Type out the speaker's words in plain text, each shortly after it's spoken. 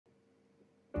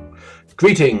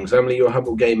Greetings, I'm Lee, your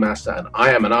humble game master, and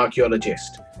I am an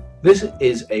archaeologist. This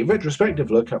is a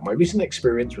retrospective look at my recent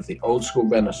experience with the old school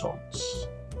Renaissance.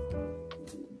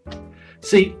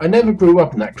 See, I never grew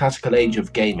up in that classical age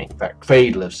of gaming, that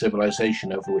cradle of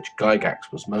civilization over which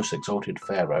Gygax was most exalted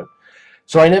pharaoh.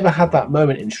 So I never had that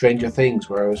moment in Stranger Things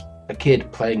where I was a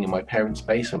kid playing in my parents'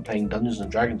 basement playing Dungeons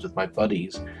and Dragons with my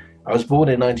buddies. I was born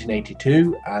in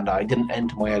 1982 and I didn't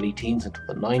enter my early teens until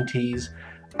the 90s,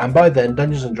 and by then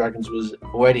Dungeons and Dragons was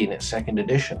already in its second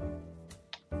edition.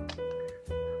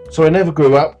 So I never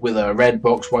grew up with a red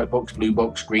box, white box, blue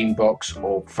box, green box,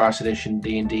 or first edition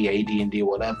D&D, AD&D, or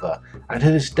whatever, and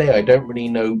to this day I don't really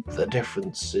know the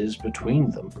differences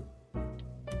between them.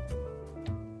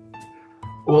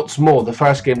 What's more, the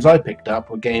first games I picked up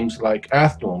were games like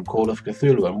Earthdawn, Call of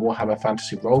Cthulhu, and Warhammer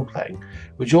Fantasy Role-Playing,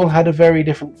 which all had a very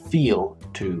different feel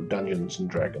to Dungeons and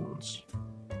Dragons.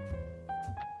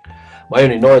 My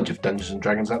only knowledge of Dungeons and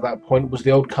Dragons at that point was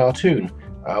the old cartoon,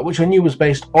 which I knew was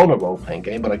based on a role-playing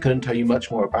game, but I couldn't tell you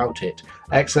much more about it,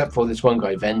 except for this one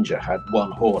guy, Venger, had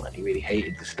one horn, and he really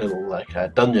hated this little,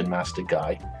 dungeon master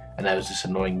guy, and there was this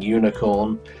annoying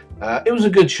unicorn. It was a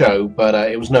good show, but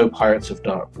it was no Pirates of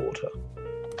Darkwater.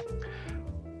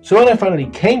 So when I finally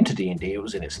came to D&D, it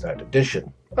was in its third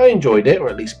edition. I enjoyed it, or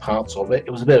at least parts of it.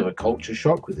 It was a bit of a culture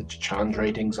shock with its challenge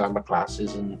ratings, armor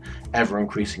classes, and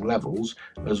ever-increasing levels,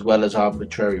 as well as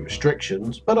arbitrary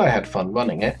restrictions, but I had fun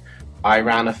running it. I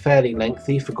ran a fairly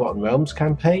lengthy Forgotten Realms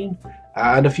campaign,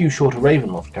 and a few shorter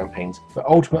Ravenloft campaigns, but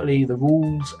ultimately the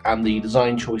rules and the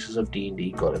design choices of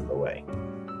D&D got in the way.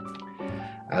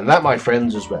 And that, my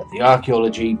friends, is where the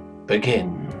archaeology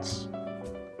begins.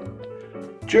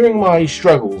 During my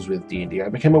struggles with D&D, I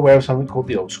became aware of something called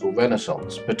the Old School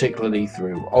Renaissance, particularly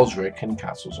through Osric and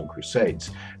Castles and Crusades.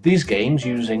 These games,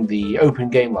 using the open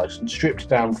game license, stripped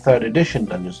down 3rd edition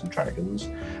Dungeons &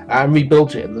 Dragons and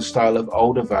rebuilt it in the style of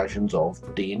older versions of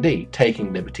D&D,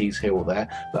 taking liberties here or there,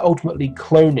 but ultimately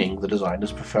cloning the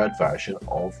designer's preferred version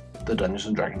of the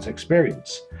Dungeons & Dragons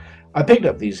experience. I picked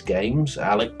up these games,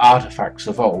 like artifacts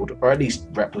of old, or at least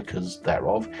replicas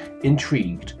thereof,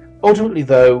 intrigued. Ultimately,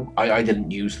 though, I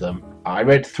didn't use them. I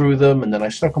read through them and then I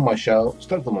stuck them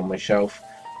on my shelf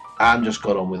and just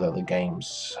got on with other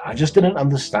games. I just didn't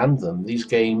understand them. These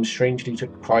games strangely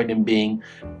took pride in being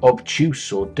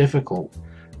obtuse or difficult.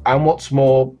 And what's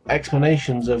more,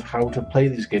 explanations of how to play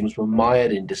these games were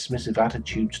mired in dismissive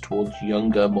attitudes towards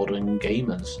younger modern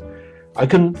gamers. I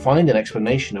couldn't find an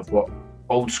explanation of what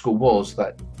old school was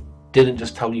that didn't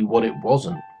just tell you what it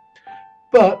wasn't.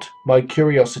 But my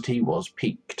curiosity was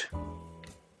piqued.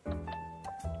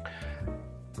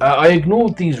 I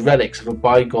ignored these relics of a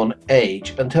bygone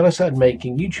age until I started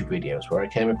making YouTube videos where I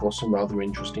came across some rather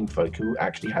interesting folk who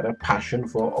actually had a passion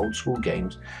for old school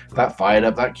games that fired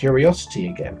up that curiosity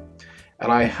again. And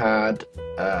I had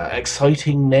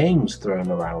exciting names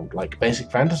thrown around like Basic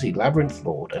Fantasy, Labyrinth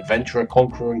Lord, Adventurer,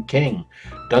 Conqueror and King,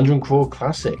 Dungeon Crawl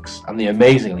Classics, and the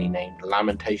amazingly named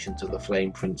Lamentations of the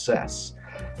Flame Princess.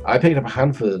 I picked up a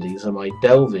handful of these and my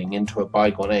delving into a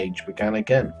bygone age began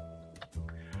again.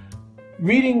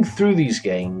 Reading through these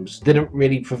games didn't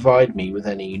really provide me with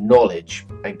any knowledge.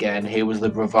 Again, here was the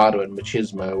bravado and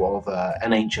machismo of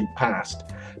an ancient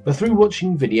past. But through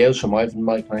watching videos from Ivan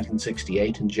Mike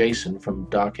 1968 and Jason from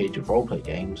Dark Age of Roleplay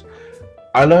Games,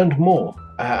 I learned more,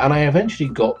 and I eventually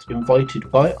got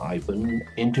invited by Ivan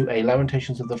into a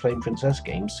Lamentations of the Flame Princess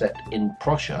game set in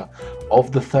Prussia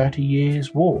of the 30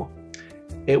 Years' War.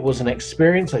 It was an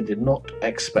experience I did not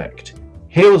expect.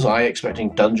 Here was I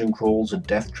expecting dungeon crawls and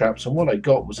death traps, and what I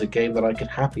got was a game that I could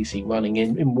happily see running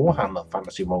in Warhammer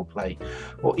Fantasy Roleplay,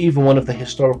 or even one of the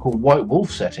historical White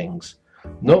Wolf settings.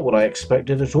 Not what I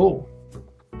expected at all.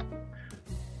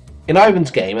 In Ivan's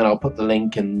game, and I'll put the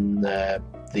link in the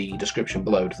description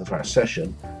below to the first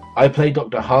session, I played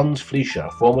Dr. Hans Fleischer,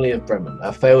 formerly of Bremen,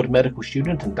 a failed medical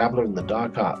student and dabbler in the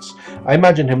dark arts. I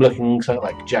imagined him looking something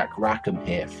like Jack Rackham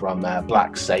here from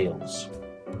Black Sails.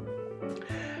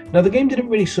 Now, the game didn't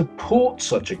really support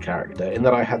such a character in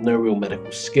that I had no real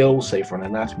medical skill, save for an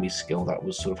anatomy skill that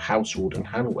was sort of house-ruled and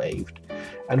hand-waved,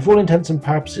 and for all intents and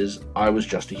purposes, I was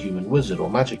just a human wizard or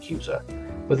magic user.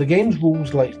 But the game's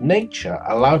rules, like nature,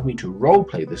 allowed me to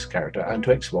roleplay this character and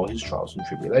to explore his trials and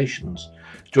tribulations.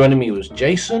 Joining me was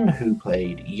Jason, who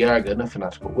played Jurgen, a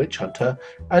fanatical witch hunter,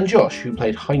 and Josh, who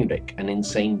played Heinrich, an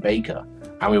insane baker,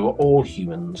 and we were all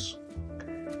humans.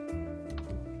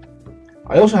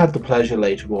 I also had the pleasure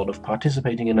later on of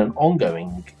participating in an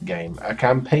ongoing game, a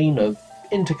campaign of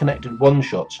interconnected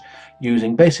one-shots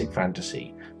using Basic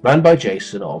Fantasy, run by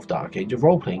Jason of Dark Age of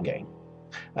Role-Playing Game.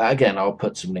 Again, I'll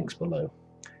put some links below.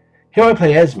 Here I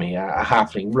play Esme, a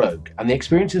halfling rogue, and the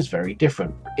experience is very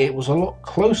different. It was a lot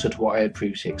closer to what I had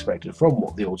previously expected from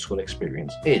what the old school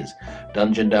experience is: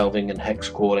 dungeon delving and hex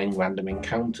crawling, random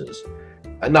encounters.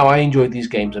 And now I enjoyed these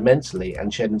games immensely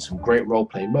and shared in some great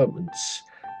roleplay moments,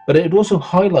 but it also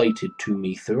highlighted to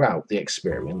me throughout the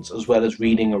experience, as well as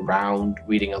reading around,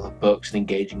 reading other books and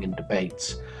engaging in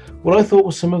debates, what I thought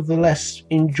was some of the less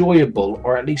enjoyable,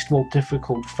 or at least more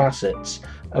difficult facets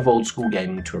of old school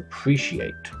gaming to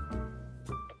appreciate.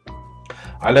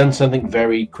 I learned something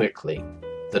very quickly.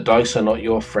 The dice are not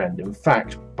your friend. In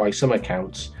fact, by some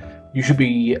accounts, you should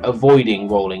be avoiding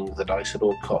rolling the dice at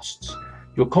all costs.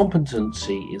 Your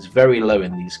competency is very low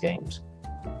in these games,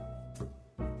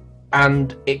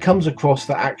 and it comes across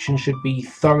that action should be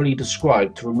thoroughly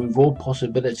described to remove all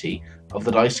possibility of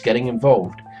the dice getting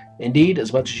involved. Indeed,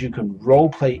 as much as you can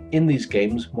roleplay in these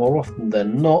games, more often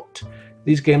than not,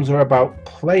 these games are about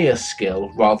player skill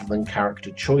rather than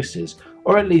character choices,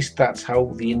 or at least that's how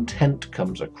the intent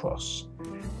comes across.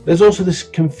 There's also this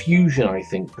confusion, I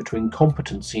think, between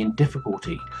competency and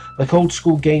difficulty. Like, old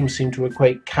school games seem to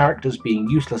equate characters being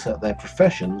useless at their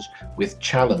professions with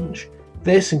challenge.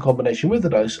 This, in combination with the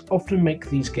dice, often make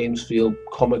these games feel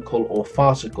comical or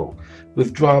farcical,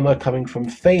 with drama coming from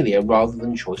failure rather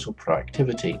than choice or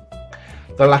proactivity.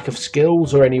 The lack of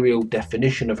skills or any real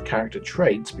definition of character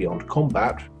traits beyond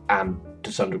combat, and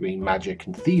to some degree magic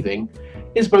and thieving,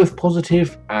 is both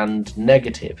positive and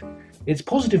negative. It's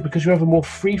positive because you have a more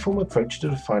free-form approach to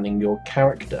defining your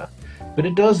character, but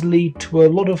it does lead to a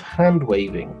lot of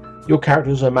hand-waving. Your character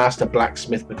is a master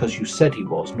blacksmith because you said he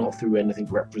was, not through anything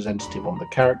representative on the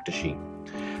character sheet.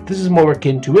 This is more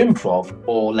akin to improv,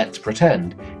 or let's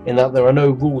pretend, in that there are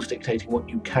no rules dictating what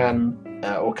you can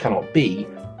or cannot be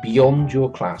beyond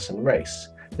your class and race.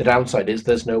 The downside is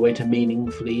there's no way to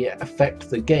meaningfully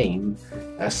affect the game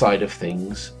side of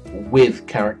things with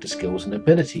character skills and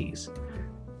abilities.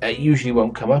 It usually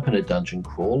won't come up in a dungeon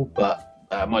crawl, but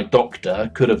my doctor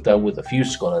could have done with a few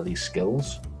scholarly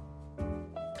skills.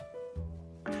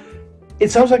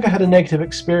 It sounds like I had a negative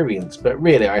experience, but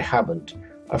really I haven't.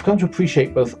 I've come to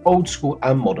appreciate both old school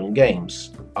and modern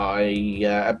games. I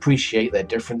appreciate their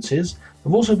differences.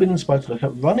 I've also been inspired to look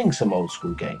at running some old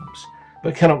school games,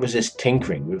 but cannot resist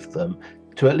tinkering with them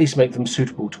to at least make them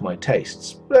suitable to my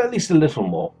tastes, but at least a little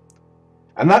more.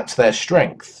 And that's their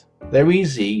strength. They're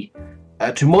easy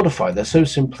to modify. They're so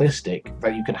simplistic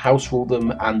that you can house rule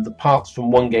them, and the parts from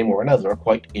one game or another are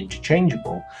quite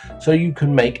interchangeable, so you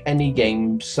can make any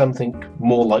game something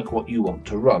more like what you want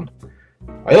to run.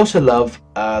 I also love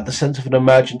the sense of an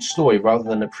emergent story rather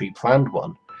than a pre-planned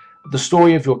one. The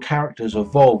story of your characters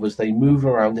evolve as they move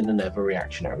around in an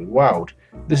ever-reactionary world.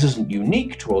 This isn't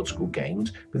unique to old school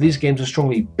games, but these games are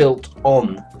strongly built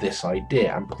on this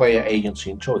idea, and player agency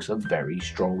and choice are very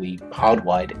strongly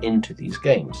hardwired into these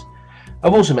games.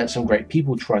 I've also met some great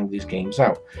people trying these games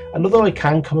out, and although I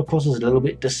can come across as a little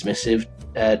bit dismissive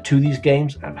to these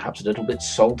games, and perhaps a little bit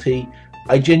salty,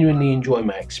 I genuinely enjoy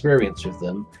my experience with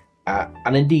them,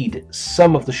 and indeed,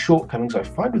 some of the shortcomings I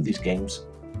find with these games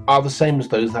are the same as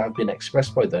those that have been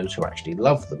expressed by those who actually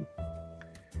love them.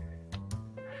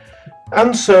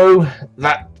 And so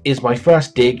that is my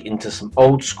first dig into some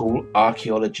old school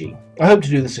archaeology. I hope to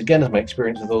do this again as my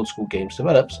experience with old school games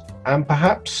develops, and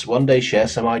perhaps one day share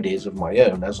some ideas of my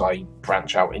own as I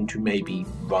branch out into maybe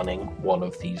running one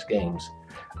of these games.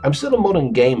 I'm still a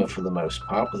modern gamer for the most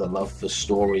part, with a love for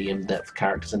story, in-depth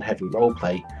characters and heavy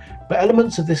roleplay, but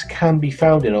elements of this can be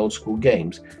found in old school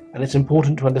games, and it's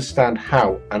important to understand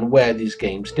how and where these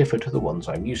games differ to the ones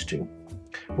I'm used to.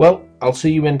 Well, I'll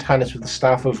see you in Tanis with the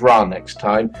staff of Ra next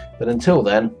time, but until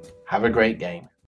then, have a great game.